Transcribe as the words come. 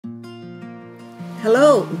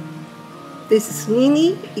Hello, this is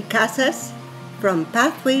Nini Icasas from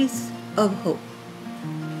Pathways of Hope.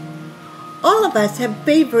 All of us have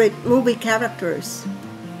favorite movie characters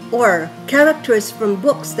or characters from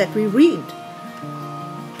books that we read.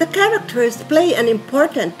 The characters play an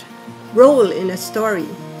important role in a story.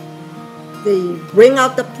 They bring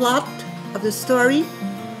out the plot of the story,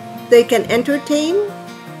 they can entertain,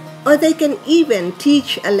 or they can even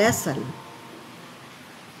teach a lesson.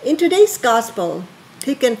 In today's Gospel,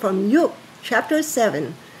 taken from Luke chapter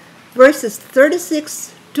 7, verses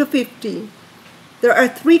 36 to 50, there are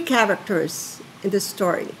three characters in the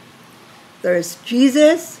story. There's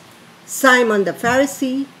Jesus, Simon the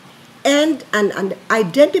Pharisee, and an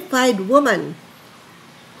unidentified woman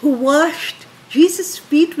who washed Jesus'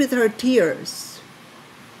 feet with her tears.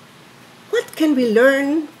 What can we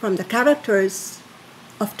learn from the characters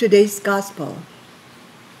of today's Gospel?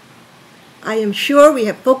 I am sure we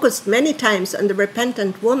have focused many times on the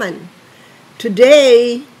repentant woman.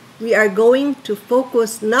 Today, we are going to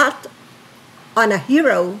focus not on a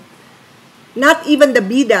hero, not even the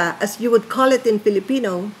bida, as you would call it in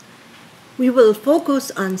Filipino. We will focus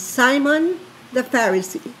on Simon the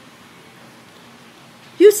Pharisee.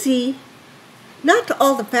 You see, not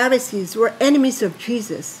all the Pharisees were enemies of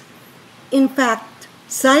Jesus. In fact,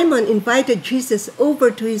 Simon invited Jesus over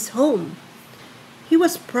to his home. He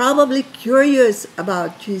was probably curious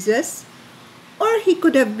about Jesus, or he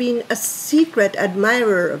could have been a secret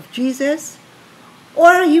admirer of Jesus,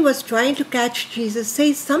 or he was trying to catch Jesus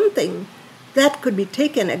say something that could be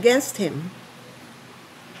taken against him.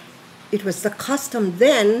 It was the custom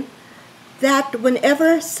then that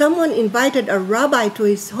whenever someone invited a rabbi to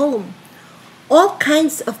his home, all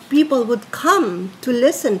kinds of people would come to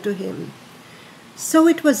listen to him. So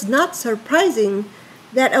it was not surprising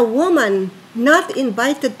that a woman not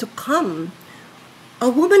invited to come, a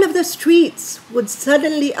woman of the streets, would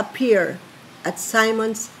suddenly appear at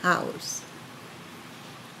Simon's house.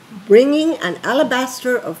 Bringing an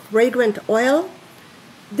alabaster of fragrant oil,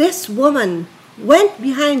 this woman went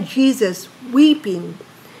behind Jesus weeping.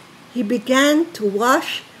 He began to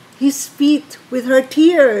wash his feet with her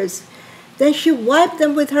tears. Then she wiped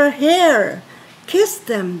them with her hair, kissed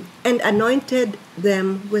them, and anointed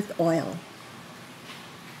them with oil.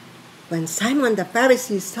 When Simon the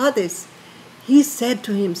Pharisee saw this, he said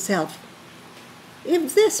to himself,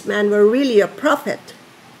 "If this man were really a prophet,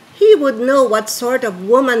 he would know what sort of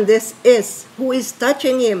woman this is who is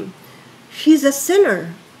touching him. She's a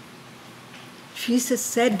sinner." Jesus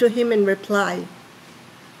said to him in reply,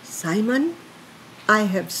 "Simon,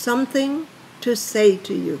 I have something to say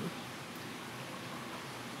to you."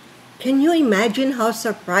 Can you imagine how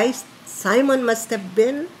surprised Simon must have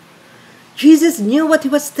been? Jesus knew what he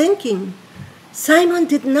was thinking. Simon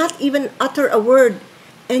did not even utter a word,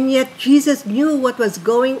 and yet Jesus knew what was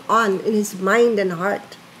going on in his mind and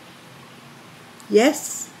heart.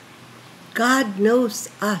 Yes, God knows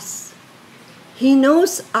us. He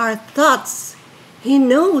knows our thoughts. He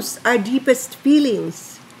knows our deepest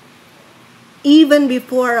feelings. Even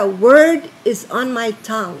before a word is on my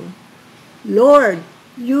tongue, Lord,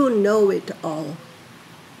 you know it all.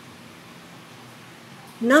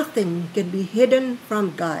 Nothing can be hidden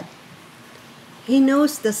from God. He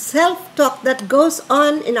knows the self-talk that goes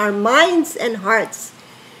on in our minds and hearts.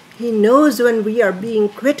 He knows when we are being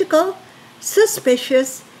critical,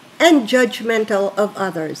 suspicious, and judgmental of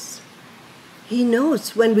others. He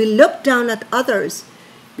knows when we look down at others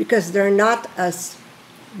because they're not as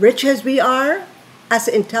rich as we are, as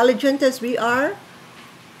intelligent as we are,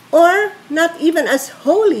 or not even as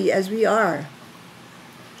holy as we are.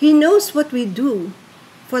 He knows what we do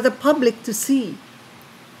for the public to see.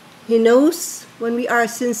 He knows when we are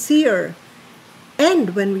sincere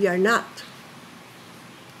and when we are not.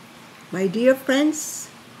 My dear friends,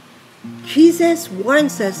 Jesus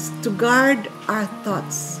warns us to guard our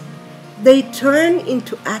thoughts. They turn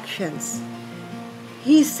into actions.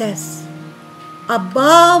 He says,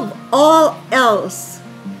 above all else,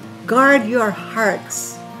 guard your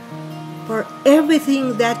hearts, for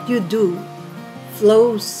everything that you do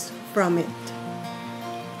flows from it.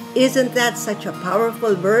 Isn't that such a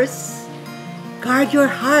powerful verse? Guard your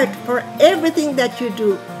heart, for everything that you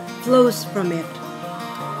do flows from it.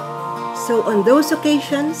 So on those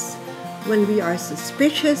occasions, when we are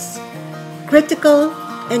suspicious, critical,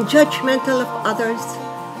 and judgmental of others,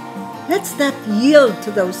 let's not yield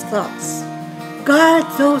to those thoughts. Guard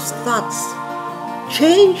those thoughts.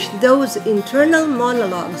 Change those internal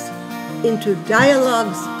monologues into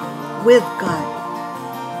dialogues with God.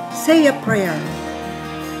 Say a prayer.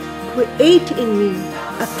 Create in me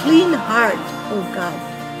a clean heart, O God,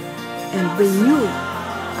 and renew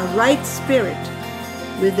a right spirit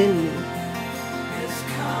within me.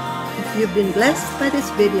 If you've been blessed by this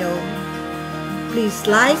video, please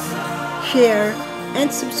like, share,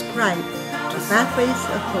 and subscribe to Pathways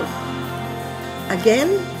of Hope. Again,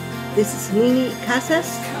 this is Nini Casas.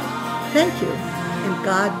 Thank you, and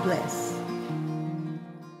God bless.